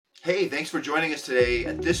Hey, thanks for joining us today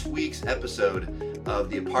at this week's episode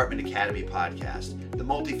of the Apartment Academy podcast, the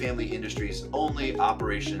multifamily industry's only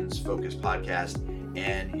operations-focused podcast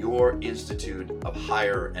and your Institute of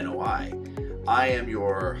Higher NOI. I am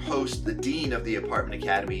your host, the Dean of the Apartment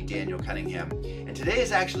Academy, Daniel Cunningham, and today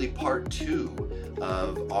is actually part 2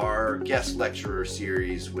 of our guest lecturer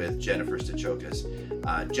series with Jennifer Stachokas.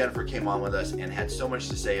 Jennifer came on with us and had so much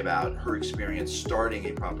to say about her experience starting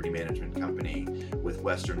a property management company with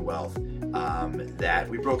Western Wealth that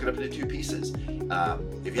we broke it up into 2 pieces.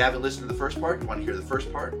 If you haven't listened to the first part, you want to hear the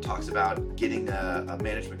first part, it talks about getting a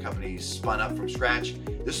management company spun up from scratch.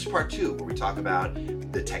 This is part 2, where we talk about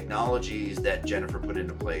the technologies that Jennifer put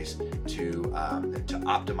into place to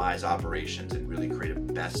optimize operations and really create a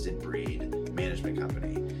best-in-breed management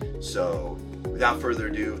company. So without further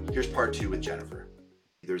ado, here's part 2 with Jennifer.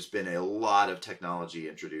 There's been a lot of technology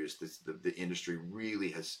introduced. The industry really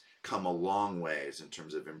has come a long ways in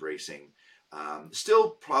terms of embracing. Still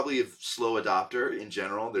probably a slow adopter in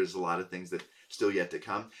general. There's a lot of things that still yet to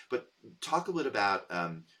come. But talk a bit about,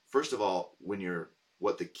 first of all,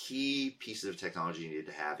 what the key pieces of technology you need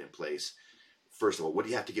to have in place. First of all, what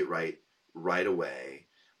do you have to get right away?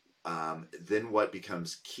 Then what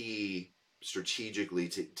becomes key strategically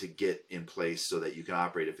to get in place so that you can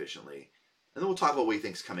operate efficiently. And then we'll talk about what we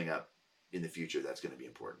think is coming up in the future that's going to be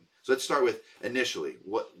important. So let's start with initially,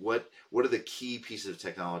 what are the key pieces of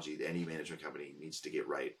technology that any management company needs to get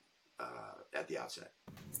right at the outset?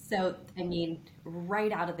 So,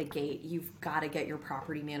 right out of the gate, you've got to get your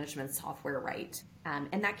property management software right.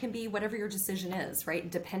 And that can be whatever your decision is,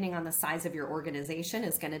 right? Depending on the size of your organization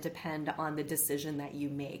is going to depend on the decision that you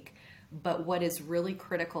make. But what is really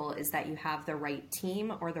critical is that you have the right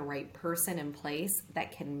team or the right person in place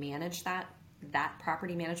that can manage that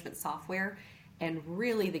property management software. And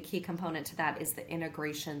really the key component to that is the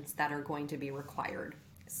integrations that are going to be required.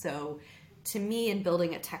 So to me, in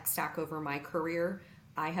building a tech stack over my career,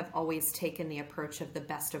 I have always taken the approach of the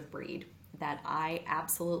best of breed, that I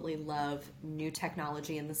absolutely love new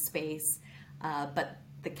technology in the space. But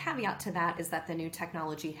the caveat to that is that the new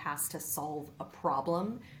technology has to solve a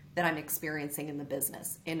problem that I'm experiencing in the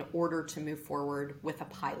business in order to move forward with a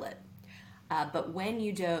pilot. But when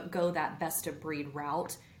you go that best of breed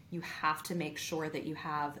route, you have to make sure that you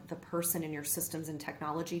have the person in your systems and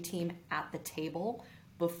technology team at the table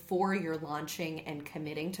before you're launching and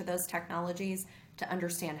committing to those technologies to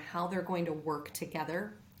understand how they're going to work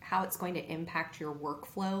together, how it's going to impact your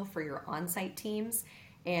workflow for your on-site teams,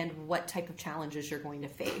 and what type of challenges you're going to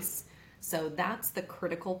face. So that's the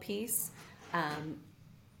critical piece.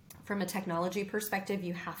 From a technology perspective,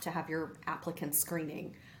 you have to have your applicant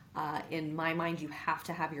screening. In my mind, you have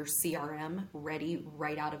to have your CRM ready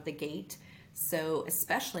right out of the gate. So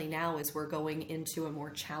especially now as we're going into a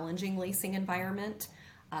more challenging leasing environment,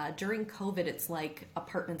 during COVID, it's like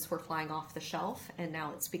apartments were flying off the shelf, and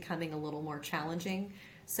now it's becoming a little more challenging.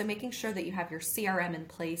 So making sure that you have your CRM in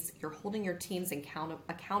place, you're holding your teams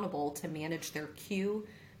accountable to manage their queue,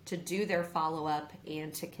 to do their follow-up,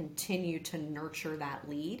 and to continue to nurture that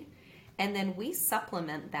lead. And then we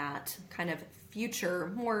supplement that kind of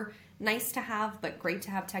future, more nice to have, but great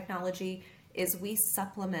to have technology, is we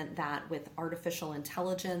supplement that with artificial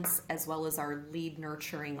intelligence as well as our lead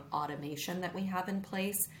nurturing automation that we have in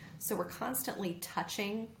place. So we're constantly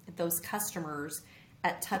touching those customers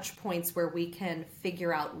at touch points where we can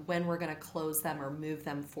figure out when we're going to close them or move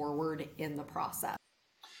them forward in the process.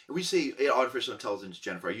 When we say artificial intelligence,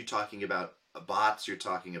 Jennifer, are you talking about bots? You're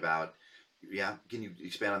talking about, can you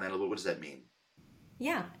expand on that a little bit? What does that mean?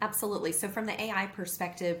 Yeah, absolutely. So from the AI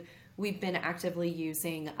perspective, we've been actively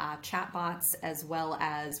using chatbots, as well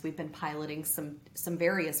as we've been piloting some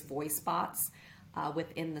various voice bots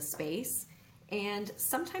within the space. And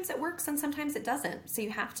sometimes it works and sometimes it doesn't. So you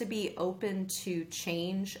have to be open to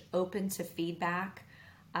change, open to feedback.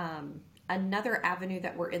 Another avenue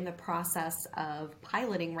that we're in the process of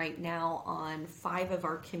piloting right now on 5 of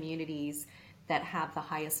our communities that have the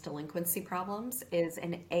highest delinquency problems is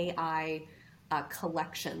an AI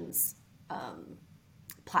collections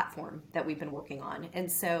platform that we've been working on. And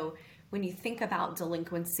so when you think about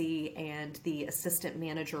delinquency and the assistant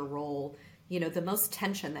manager role, the most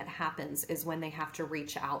tension that happens is when they have to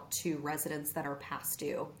reach out to residents that are past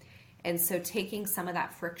due. And so taking some of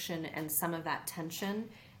that friction and some of that tension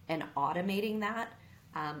and automating that,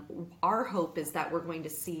 our hope is that we're going to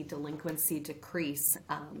see delinquency decrease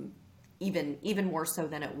even more so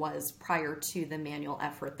than it was prior to the manual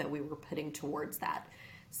effort that we were putting towards that.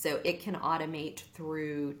 So it can automate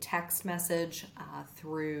through text message,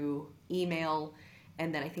 through email,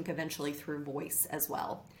 and then I think eventually through voice as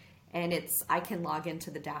well. And I can log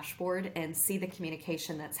into the dashboard and see the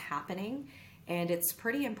communication that's happening. And it's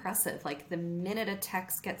pretty impressive. Like the minute a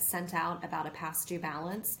text gets sent out about a past due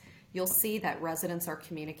balance, you'll see that residents are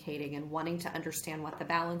communicating and wanting to understand what the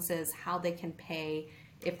balance is, how they can pay,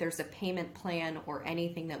 if there's a payment plan or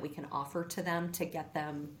anything that we can offer to them to get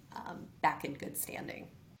them back in good standing.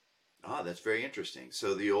 Ah, that's very interesting.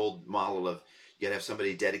 So the old model of you gotta have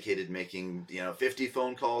somebody dedicated making 50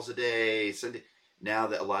 phone calls a day. Now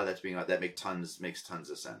that a lot of that's being that makes tons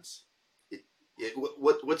of sense.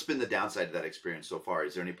 What's been the downside of that experience so far?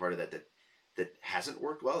 Is there any part of that hasn't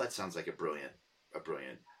worked well? That sounds like a brilliant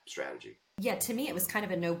strategy. Yeah, to me, it was kind of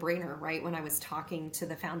a no-brainer, right? When I was talking to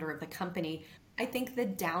the founder of the company, I think the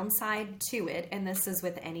downside to it, and this is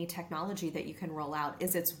with any technology that you can roll out,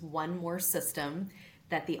 is it's one more system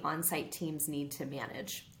that the on-site teams need to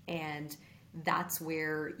manage. And that's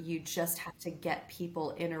where you just have to get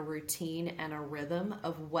people in a routine and a rhythm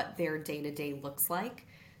of what their day-to-day looks like.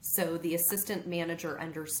 So the assistant manager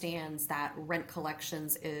understands that rent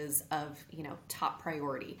collections is of, top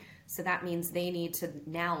priority. So that means they need to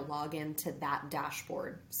now log into that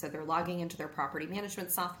dashboard. So they're logging into their property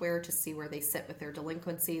management software to see where they sit with their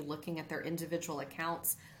delinquency, looking at their individual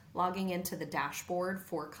accounts, logging into the dashboard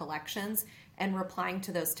for collections, and replying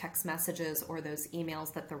to those text messages or those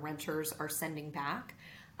emails that the renters are sending back.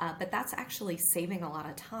 But that's actually saving a lot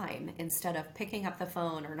of time instead of picking up the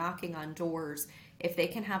phone or knocking on doors. If they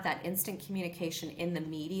can have that instant communication in the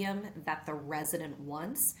medium that the resident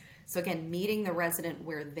wants, so again, meeting the resident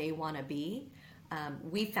where they want to be,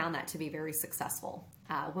 we found that to be very successful.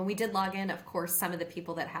 When we did log in, of course, some of the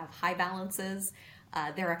people that have high balances,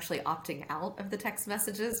 they're actually opting out of the text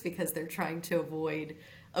messages because they're trying to avoid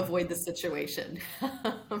the situation.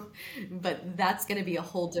 But that's going to be a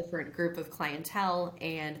whole different group of clientele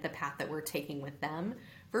and the path that we're taking with them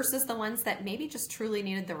versus the ones that maybe just truly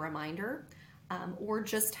needed the reminder or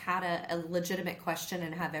just had a legitimate question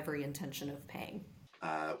and have every intention of paying.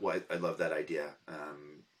 Well, I love that idea.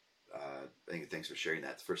 I think thanks for sharing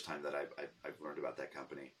that. It's the first time that I've learned about that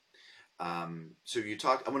company. So you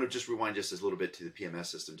talked. I want to just rewind just a little bit to the PMS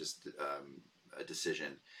system, just a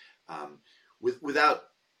decision, without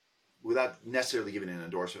necessarily giving an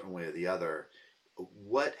endorsement one way or the other.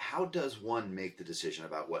 How does one make the decision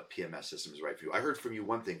about what PMS system is right for you? I heard from you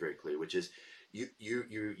one thing very clear, which is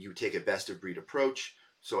you take a best of breed approach.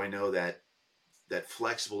 So I know that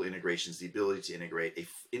flexible integrations, the ability to integrate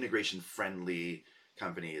integration friendly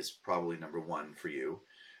company is probably number one for you.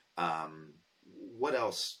 What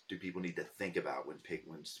else do people need to think about when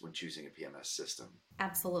choosing a PMS system?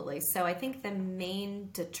 Absolutely. So I think the main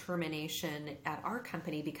determination at our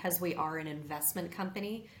company, because we are an investment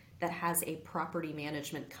company that has a property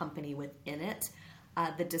management company within it,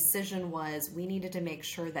 the decision was we needed to make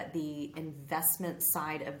sure that the investment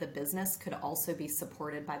side of the business could also be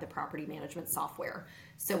supported by the property management software.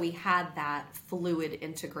 So we had that fluid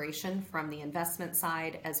integration from the investment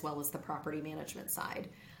side as well as the property management side.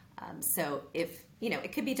 So if,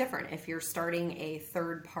 it could be different. If you're starting a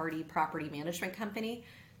third-party property management company,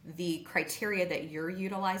 the criteria that you're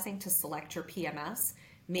utilizing to select your PMS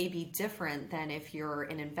may be different than if you're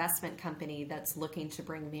an investment company that's looking to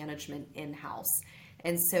bring management in-house.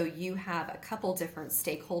 And so you have a couple different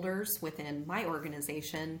stakeholders within my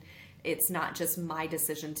organization. It's not just my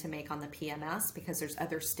decision to make on the PMS because there's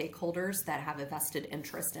other stakeholders that have a vested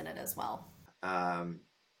interest in it as well.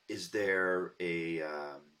 Is there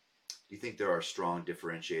do you think there are strong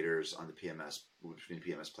differentiators on the PMS between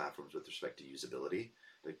PMS platforms with respect to usability?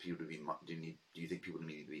 Like do you think people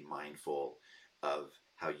need to be mindful of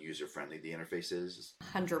how user-friendly the interface is?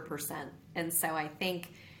 100%. And so I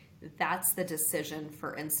think that's the decision.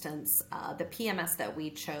 For instance, the PMS that we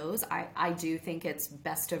chose, I do think it's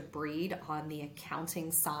best of breed on the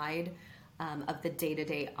accounting side of the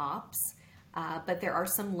day-to-day ops. But there are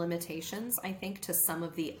some limitations, I think, to some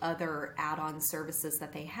of the other add-on services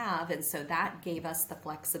that they have. And so that gave us the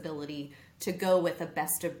flexibility to go with a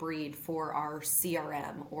best of breed for our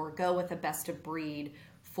CRM or go with a best of breed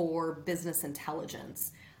for business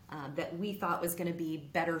intelligence that we thought was going to be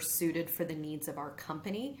better suited for the needs of our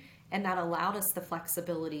company. And that allowed us the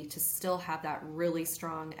flexibility to still have that really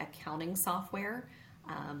strong accounting software,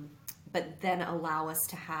 but then allow us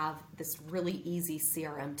to have this really easy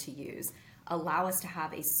CRM to use. Allow us to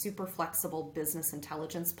have a super flexible business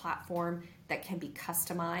intelligence platform that can be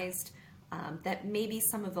customized, that maybe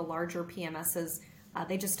some of the larger PMSs,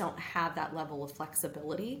 they just don't have that level of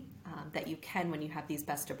flexibility that you can when you have these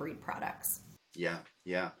best-of-breed products.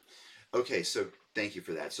 Yeah. Okay, so thank you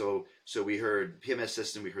for that. So we heard PMS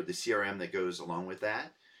system, we heard the CRM that goes along with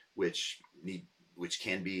that, which which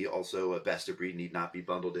can be also a best of breed, need not be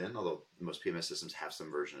bundled in, although most PMS systems have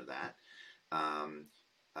some version of that. Um,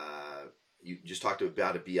 you just talked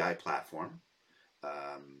about a BI platform,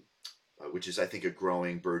 which is, I think, a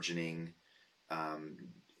growing, burgeoning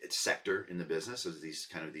sector in the business of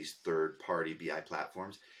these third-party BI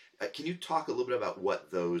platforms. Can you talk a little bit about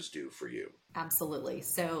what those do for you? Absolutely.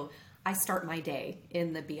 So I start my day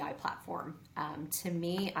in the BI platform. To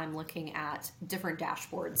me, I'm looking at different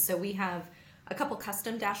dashboards. So we have a couple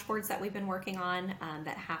custom dashboards that we've been working on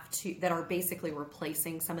that are basically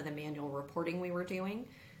replacing some of the manual reporting we were doing.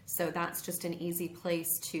 So that's just an easy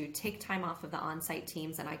place to take time off of the on-site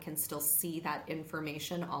teams, and I can still see that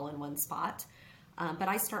information all in one spot. But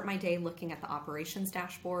I start my day looking at the operations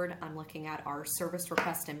dashboard. I'm looking at our service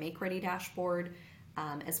request and make ready dashboard,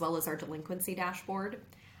 as well as our delinquency dashboard.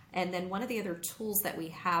 And then one of the other tools that we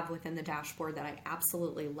have within the dashboard that I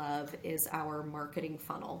absolutely love is our marketing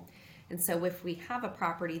funnel. And so if we have a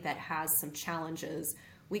property that has some challenges,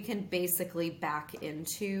 we can basically back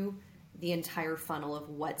into the entire funnel of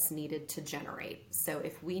what's needed to generate. So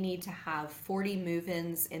if we need to have 40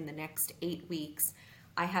 move-ins in the next 8 weeks,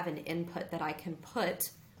 I have an input that I can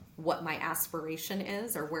put what my aspiration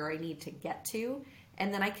is or where I need to get to.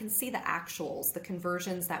 And then I can see the actuals, the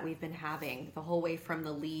conversions that we've been having the whole way from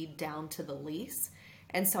the lead down to the lease.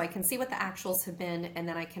 And so I can see what the actuals have been, and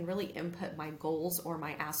then I can really input my goals or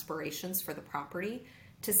my aspirations for the property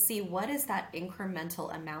to see what is that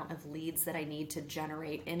incremental amount of leads that I need to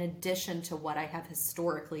generate in addition to what I have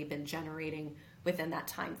historically been generating within that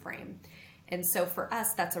time frame. And so for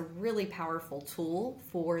us, that's a really powerful tool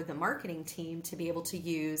for the marketing team to be able to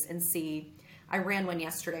use and see. I ran one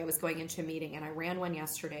yesterday. I was going into a meeting and I ran one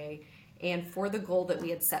yesterday. And for the goal that we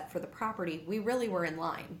had set for the property, we really were in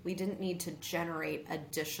line. We didn't need to generate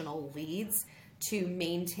additional leads to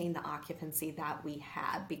maintain the occupancy that we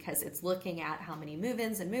had, because it's looking at how many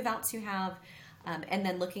move-ins and move-outs you have, and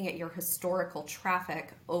then looking at your historical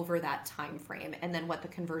traffic over that time frame, and then what the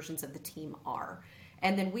conversions of the team are.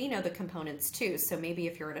 And then we know the components too. So maybe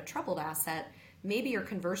if you're at a troubled asset, maybe your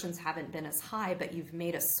conversions haven't been as high, but you've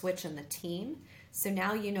made a switch in the team. So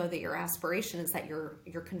now you know that your aspiration is that your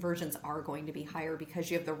conversions are going to be higher because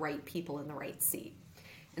you have the right people in the right seat.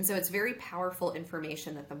 And so it's very powerful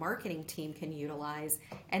information that the marketing team can utilize.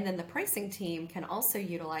 And then the pricing team can also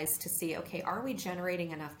utilize to see, okay, are we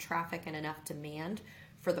generating enough traffic and enough demand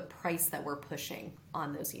for the price that we're pushing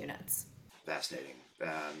on those units? Fascinating.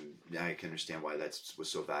 Now I can understand why that was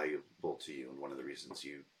so valuable to you, and one of the reasons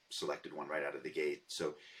you selected one right out of the gate.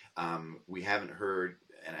 So we haven't heard,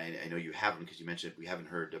 and I know you haven't because you mentioned it, we haven't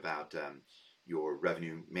heard about your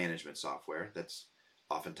revenue management software. That's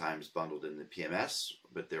oftentimes bundled in the PMS,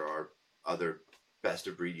 but there are other best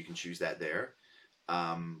of breed. You can choose that there.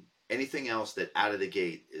 Anything else that out of the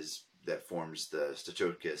gate that forms the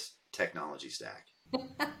Statocus technology stack?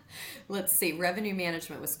 Let's see. Revenue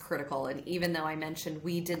management was critical. And even though I mentioned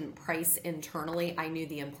we didn't price internally, I knew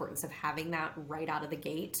the importance of having that right out of the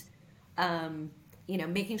gate.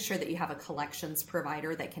 Making sure that you have a collections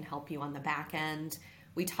provider that can help you on the back end.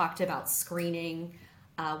 We talked about screening.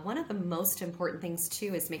 One of the most important things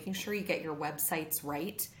too is making sure you get your websites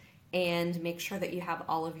right and make sure that you have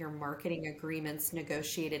all of your marketing agreements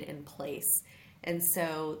negotiated in place. And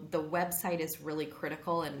so the website is really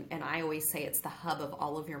critical, and I always say it's the hub of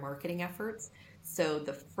all of your marketing efforts. So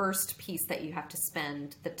the first piece that you have to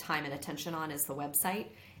spend the time and attention on is the website,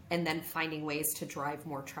 and then finding ways to drive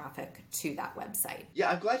more traffic to that website. Yeah,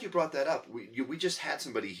 I'm glad you brought that up. We just had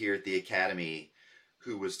somebody here at the Academy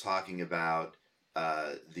who was talking about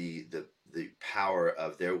the power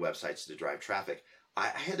of their websites to drive traffic. I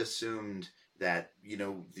had assumed that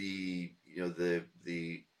the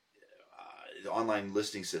online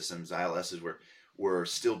listing systems, ILSs, were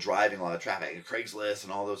still driving a lot of traffic, and Craigslist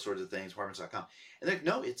and all those sorts of things, apartments.com. And they're like,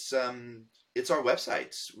 no, it's our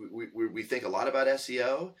websites. We think a lot about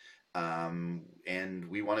SEO, and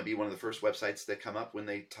we want to be one of the first websites that come up when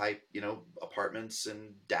they type, apartments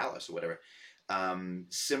in Dallas or whatever.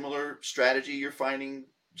 Similar strategy you're finding,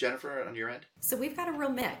 Jennifer, on your end? So we've got a real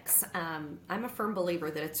mix. I'm a firm believer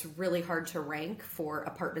that it's really hard to rank for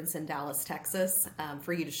apartments in Dallas, Texas,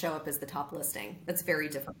 for you to show up as the top listing. That's very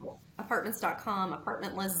difficult. Apartments.com,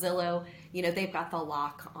 Apartment List, Zillow, they've got the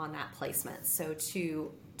lock on that placement. So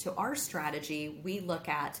to our strategy, we look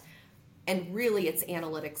at, and really it's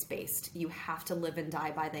analytics based. You have to live and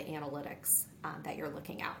die by the analytics that you're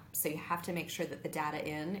looking at. So you have to make sure that the data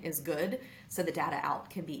in is good, so the data out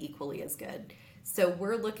can be equally as good. So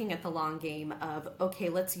we're looking at the long game of, okay,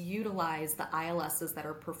 let's utilize the ILSs that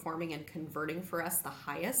are performing and converting for us the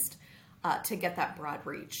highest to get that broad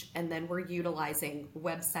reach. And then we're utilizing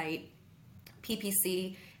website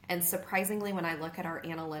PPC. And surprisingly, when I look at our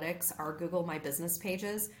analytics, our Google My Business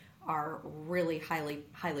pages are really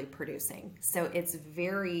highly producing. So it's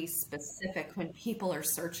very specific when people are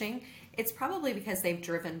searching. It's probably because they've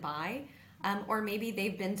driven by, or maybe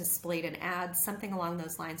they've been displayed in ads, something along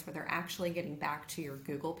those lines where they're actually getting back to your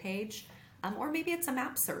Google page, or maybe it's a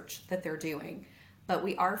map search that they're doing. But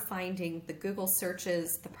we are finding the Google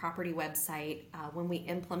searches, the property website, when we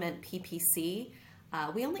implement PPC,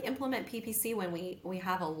 we only implement PPC when we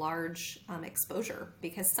have a large exposure,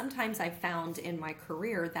 because sometimes I've found in my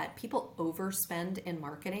career that people overspend in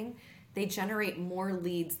marketing. They generate more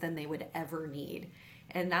leads than they would ever need.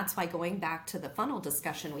 And that's why going back to the funnel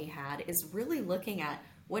discussion we had is really looking at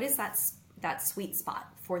what is that sweet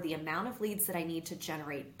spot for the amount of leads that I need to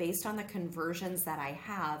generate based on the conversions that I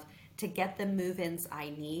have to get the move-ins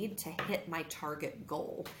I need to hit my target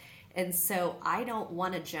goal. And so I don't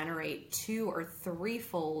want to generate 2 or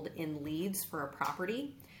 3-fold in leads for a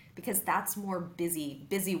property, because that's more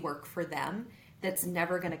busy work for them that's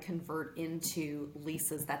never going to convert into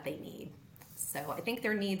leases that they need. So I think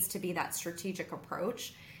there needs to be that strategic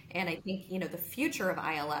approach. And I think, the future of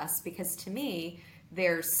ILS, because to me,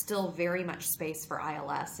 there's still very much space for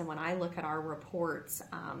ILS. And when I look at our reports,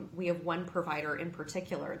 we have one provider in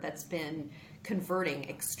particular that's been converting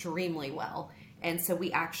extremely well. And so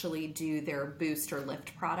we actually do their boost or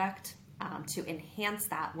lift product to enhance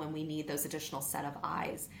that when we need those additional set of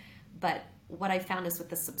eyes. But what I found is with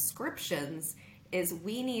the subscriptions is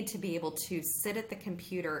we need to be able to sit at the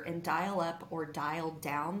computer and dial up or dial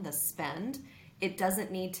down the spend. It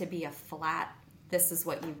doesn't need to be a flat, this is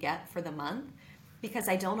what you get for the month, because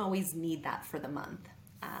I don't always need that for the month.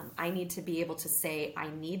 I need to be able to say, I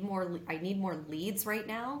need more leads right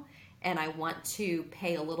now, and I want to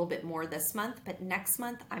pay a little bit more this month, but next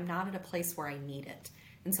month I'm not at a place where I need it.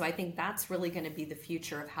 And so I think that's really going to be the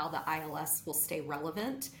future of how the ILS will stay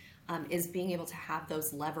relevant, is being able to have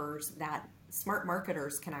those levers that smart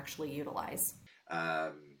marketers can actually utilize.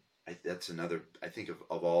 That's another, I think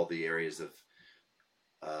of all the areas of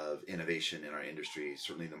innovation in our industry,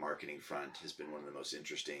 certainly the marketing front has been one of the most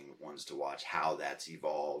interesting ones to watch, how that's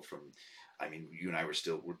evolved from, you and I we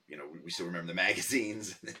still remember the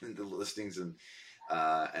magazines and the listings and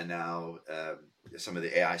now some of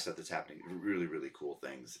the AI stuff that's happening, really, really cool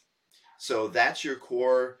things. So that's your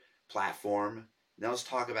core platform. Now let's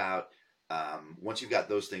talk about, once you've got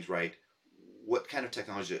those things right, what kind of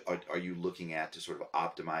technology are you looking at to sort of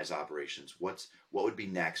optimize operations? What would be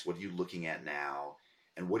next? What are you looking at now?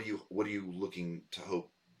 And what are you looking to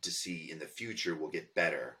hope to see in the future will get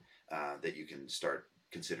better, that you can start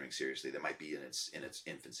considering seriously, that might be in its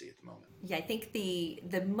infancy at the moment? Yeah, I think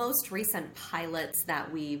the most recent pilots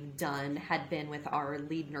that we've done had been with our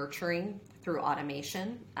lead nurturing through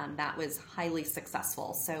automation. That was highly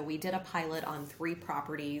successful. So we did a pilot on 3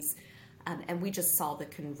 properties, and we just saw the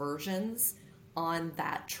conversions on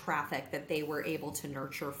that traffic that they were able to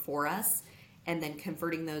nurture for us, and then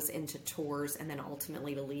converting those into tours and then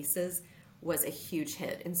ultimately to leases was a huge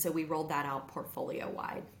hit. And so we rolled that out portfolio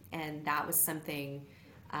wide. And that was something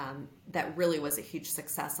that really was a huge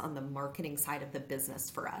success on the marketing side of the business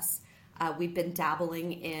for us. We've been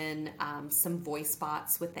dabbling in some voice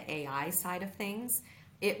bots with the AI side of things.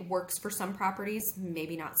 It works for some properties,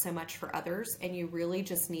 maybe not so much for others. And you really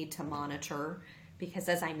just need to monitor, because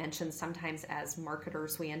as I mentioned, sometimes as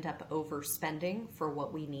marketers, we end up overspending for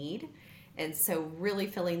what we need. And so really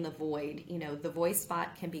filling the void, the voice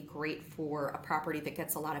bot can be great for a property that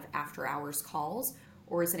gets a lot of after hours calls,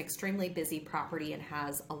 or is an extremely busy property and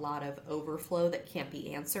has a lot of overflow that can't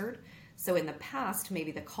be answered. So in the past,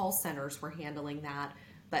 maybe the call centers were handling that,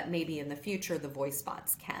 but maybe in the future, the voice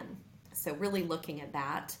bots can. So really looking at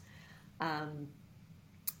that.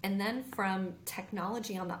 And then from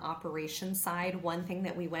technology on the operations side, one thing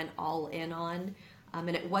that we went all in on, and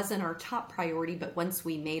it wasn't our top priority, but once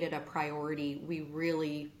we made it a priority, we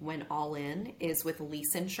really went all in, is with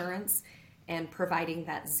lease insurance and providing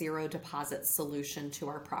that zero deposit solution to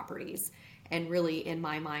our properties. And really, in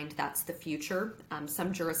my mind, that's the future.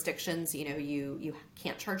 Some jurisdictions, you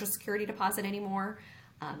can't charge a security deposit anymore.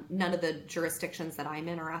 None of the jurisdictions that I'm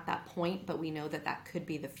in are at that point, but we know that that could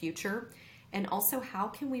be the future. And also, how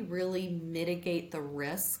can we really mitigate the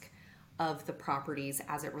risk of the properties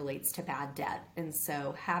as it relates to bad debt? And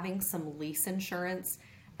so having some lease insurance,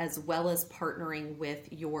 as well as partnering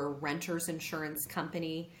with your renter's insurance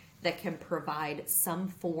company that can provide some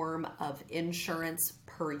form of insurance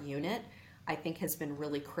per unit, I think has been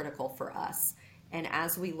really critical for us. And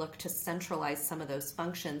as we look to centralize some of those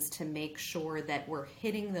functions to make sure that we're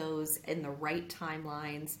hitting those in the right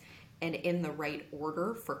timelines and in the right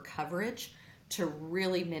order for coverage, to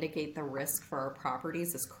really mitigate the risk for our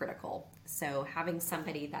properties is critical. So having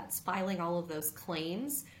somebody that's filing all of those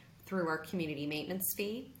claims through our community maintenance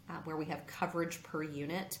fee, where we have coverage per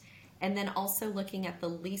unit, and then also looking at the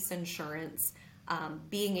lease insurance,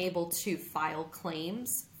 being able to file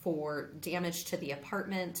claims for damage to the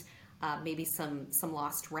apartment, maybe some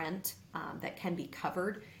lost rent that can be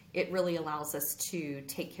covered. It really allows us to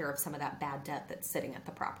take care of some of that bad debt that's sitting at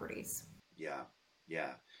the properties. Yeah,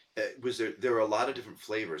 yeah. There were a lot of different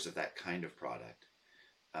flavors of that kind of product.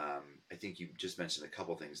 I think you just mentioned a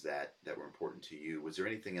couple things that were important to you. Was there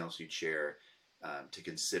anything else you'd share to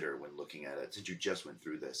consider when looking at it? Since you just went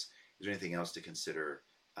through this, is there anything else to consider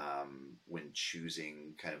when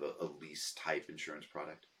choosing kind of a lease type insurance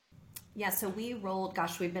product? Yeah, so we've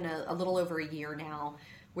been a little over a year now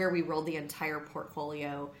where we rolled the entire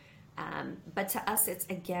portfolio. But to us, it's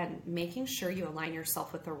again, making sure you align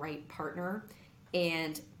yourself with the right partner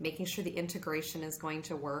and making sure the integration is going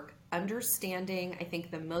to work. Understanding, I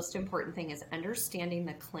think the most important thing is understanding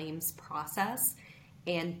the claims process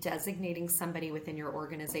and designating somebody within your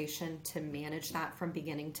organization to manage that from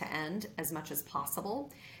beginning to end as much as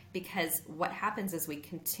possible. Because what happens is we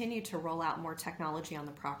continue to roll out more technology on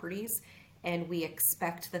the properties, and we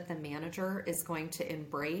expect that the manager is going to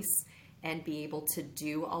embrace and be able to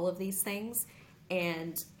do all of these things.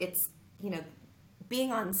 And it's,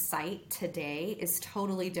 being on site today is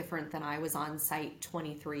totally different than I was on site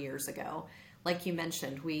 23 years ago. Like you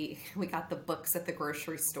mentioned, we got the books at the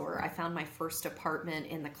grocery store. I found my first apartment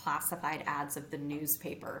in the classified ads of the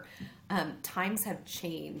newspaper. Times have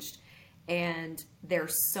changed, and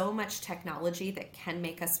there's so much technology that can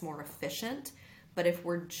make us more efficient. But if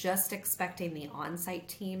we're just expecting the on-site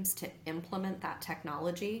teams to implement that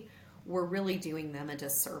technology, we're really doing them a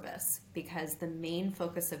disservice, because the main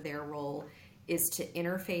focus of their role is to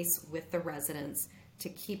interface with the residents, to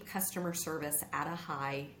keep customer service at a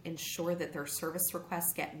high, ensure that their service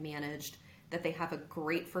requests get managed, that they have a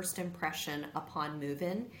great first impression upon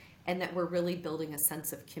move-in, and that we're really building a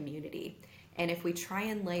sense of community. And if we try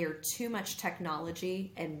and layer too much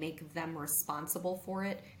technology and make them responsible for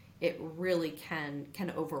it, it really can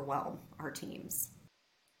overwhelm our teams.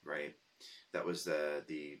 Right. That was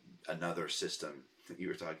the another system that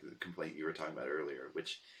the complaint you were talking about earlier,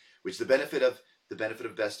 which the benefit of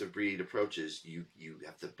best of breed approaches, you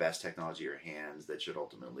have the best technology in your hands that should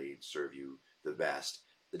ultimately serve you the best.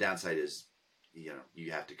 The downside is,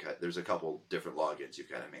 you have to there's a couple different logins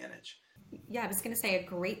you've got to manage. Yeah, I was going to say a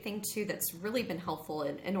great thing too that's really been helpful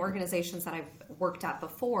in organizations that I've worked at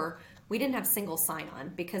before. We didn't have single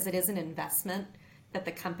sign-on because it is an investment that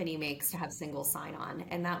the company makes to have single sign-on.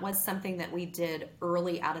 And that was something that we did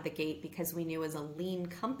early out of the gate because we knew as a lean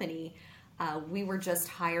company, we were just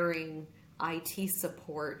hiring IT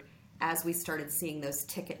support as we started seeing those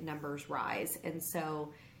ticket numbers rise. And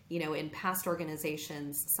so, in past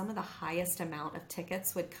organizations, some of the highest amount of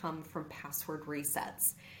tickets would come from password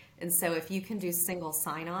resets. And so if you can do single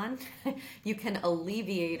sign-on, you can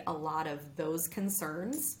alleviate a lot of those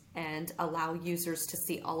concerns and allow users to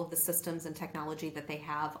see all of the systems and technology that they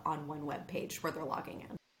have on one web page where they're logging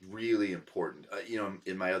in. Really important.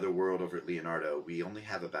 In my other world over at Leonardo, we only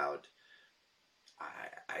have about,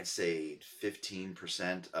 I'd say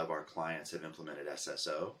 15% of our clients have implemented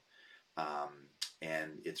SSO.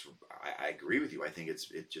 And I agree with you. I think it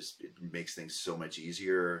makes things so much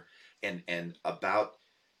easier. And about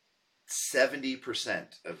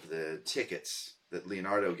 70% of the tickets that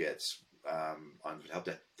Leonardo gets on help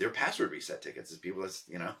desk, they're password reset tickets. It's people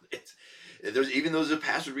there's even those a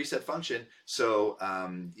password reset function. So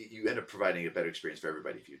you end up providing a better experience for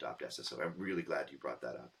everybody if you adopt SSO. I'm really glad you brought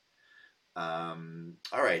that up.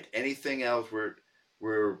 All right. Anything else?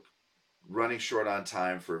 We're running short on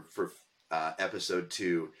time for episode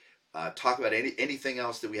 2. Talk about anything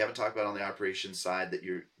else that we haven't talked about on the operations side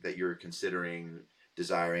that you're considering,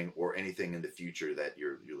 desiring, or anything in the future that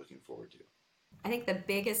you're looking forward to. I think the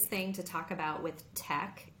biggest thing to talk about with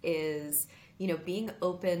tech is, being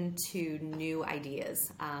open to new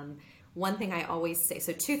ideas. One thing I always say,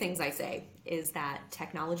 so 2 things I say, is that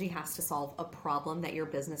technology has to solve a problem that your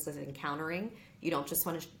business is encountering. You don't just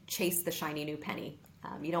want to chase the shiny new penny.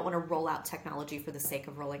 You don't want to roll out technology for the sake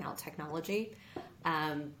of rolling out technology.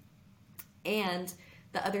 And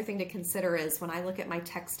the other thing to consider is when I look at my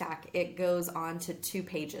tech stack, it goes on to 2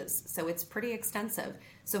 pages. So it's pretty extensive.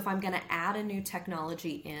 So if I'm going to add a new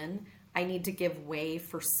technology in, I need to give way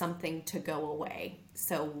for something to go away.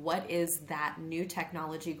 So what is that new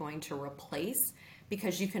technology going to replace?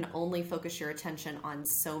 Because you can only focus your attention on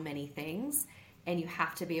so many things, and you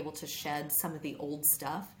have to be able to shed some of the old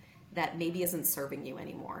stuff that maybe isn't serving you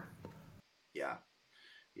anymore. Yeah.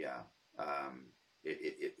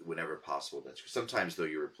 whenever possible. That's sometimes though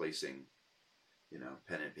you're replacing,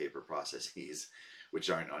 pen and paper processes, which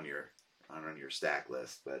aren't on your stack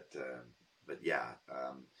list. But yeah,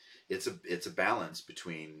 it's a balance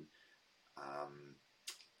between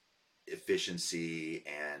efficiency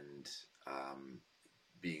and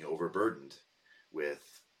being overburdened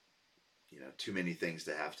with too many things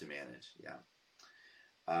to have to manage. Yeah.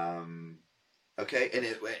 Okay,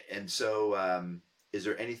 and so is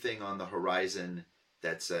there anything on the horizon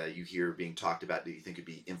that's you hear being talked about that you think could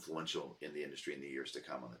be influential in the industry in the years to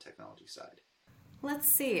come on the technology side? Let's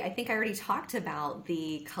see. I think I already talked about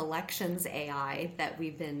the collections AI that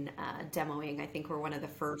we've been demoing. I think we're one of the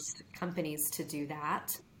first companies to do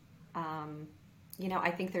that. Um,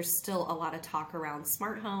 I think there's still a lot of talk around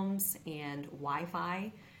smart homes and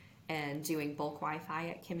Wi-Fi and doing bulk Wi-Fi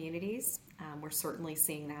at communities. We're certainly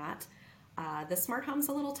seeing that. The smart home's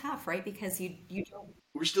a little tough, right? Because you don't.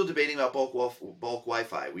 We're still debating about bulk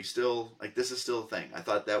Wi-Fi. We still this is still a thing. I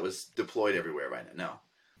thought that was deployed everywhere by now. No.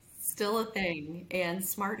 Still a thing. And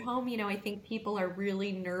smart home, I think people are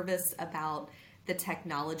really nervous about the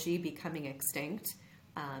technology becoming extinct.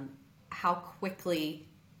 Um, how quickly,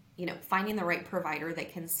 finding the right provider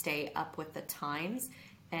that can stay up with the times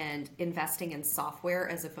and investing in software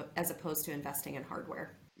as opposed to investing in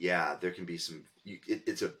hardware. Yeah, there can be some.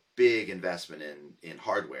 It's a big investment in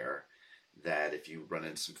hardware that if you run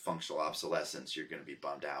into some functional obsolescence, you're going to be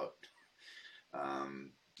bummed out.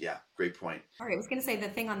 Yeah, great point. All right, I was going to say the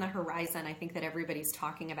thing on the horizon, I think that everybody's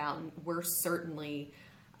talking about, and we're certainly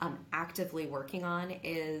actively working on,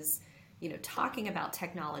 is talking about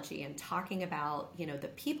technology and talking about the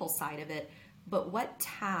people side of it, but what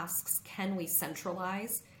tasks can we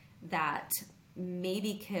centralize that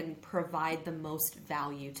maybe can provide the most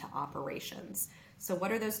value to operations? So,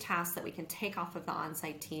 what are those tasks that we can take off of the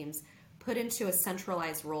on-site teams, put into a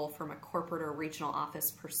centralized role from a corporate or regional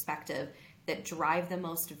office perspective that drive the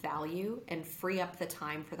most value and free up the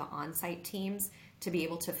time for the on-site teams to be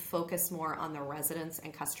able to focus more on the residents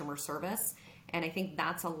and customer service? And I think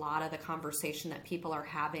that's a lot of the conversation that people are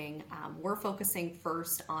having. We're focusing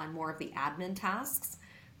first on more of the admin tasks,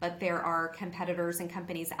 but there are competitors and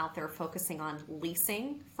companies out there focusing on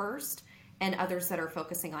leasing first and others that are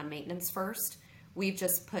focusing on maintenance first. We've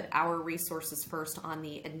just put our resources first on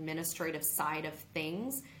the administrative side of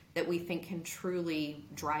things that we think can truly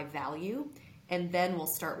drive value. And then we'll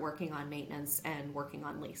start working on maintenance and working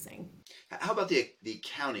on leasing. How about the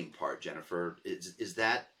accounting part, Jennifer? Is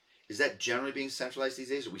that generally being centralized these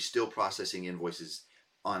days? Are we still processing invoices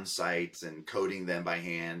on site and coding them by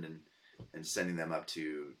hand and sending them up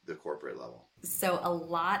to the corporate level? So a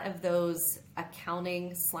lot of those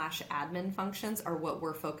accounting / admin functions are what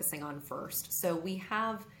we're focusing on first. So we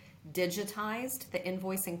have digitized the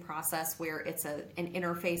invoicing process where it's an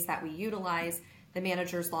interface that we utilize. The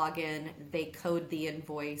managers log in, they code the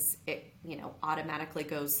invoice. It automatically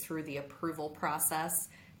goes through the approval process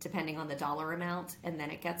depending on the dollar amount, and then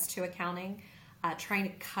it gets to accounting. Trying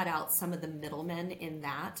to cut out some of the middlemen in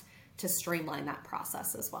that to streamline that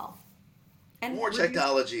process as well. And more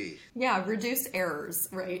technology. Reduce errors,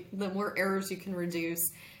 right? The more errors you can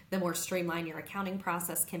reduce, the more streamlined your accounting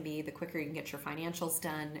process can be, the quicker you can get your financials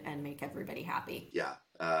done and make everybody happy. Yeah.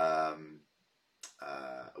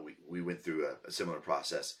 We went through a similar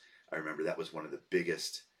process. I remember that was one of the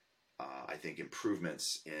biggest, I think,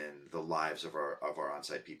 improvements in the lives of our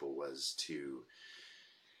on-site people was to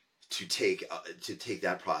take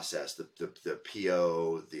that process, the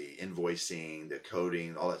PO, the invoicing, the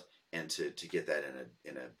coding, all that, and to get that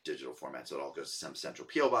in a digital format, so it all goes to some central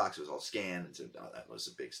PO box. It was all scanned, and so that was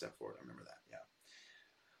a big step forward. I remember that. Yeah.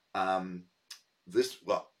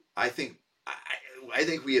 I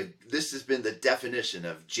think we have. This has been the definition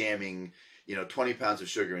of jamming, 20 pounds of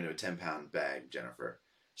sugar into a 10-pound bag, Jennifer.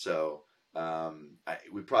 So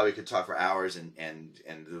we probably could talk for hours and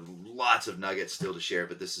lots of nuggets still to share,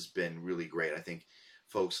 but this has been really great. I think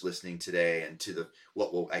folks listening today and to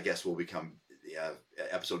what will become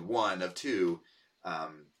episode 1 of 2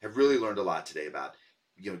 have really learned a lot today about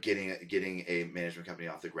getting a management company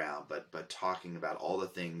off the ground, but talking about all the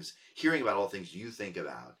things, hearing about all the things you think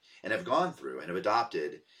about and have gone through and have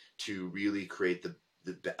adopted to really create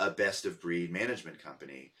a best of breed management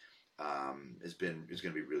company is going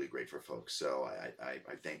to be really great for folks. So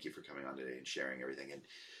I thank you for coming on today and sharing everything, and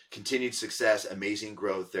continued success, amazing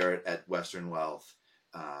growth there at Western Wealth,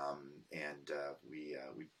 and we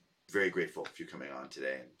very grateful for you coming on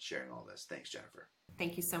today and sharing all this. Thanks, Jennifer.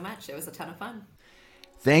 Thank you so much. It was a ton of fun.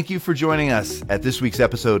 Thank you for joining us at this week's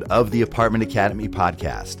episode of the Apartment Academy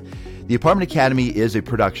podcast. The Apartment Academy is a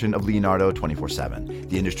production of Leonardo 24/7,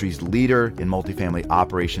 the industry's leader in multifamily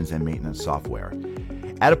operations and maintenance software.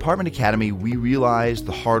 At Apartment Academy, we realize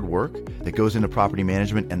the hard work that goes into property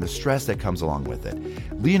management and the stress that comes along with it.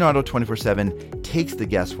 Leonardo 24/7 takes the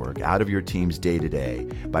guesswork out of your team's day-to-day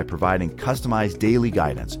by providing customized daily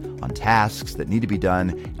guidance on tasks that need to be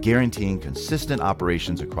done, guaranteeing consistent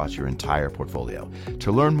operations across your entire portfolio.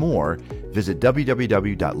 To learn more, visit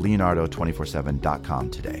www.leonardo247.com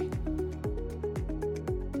today.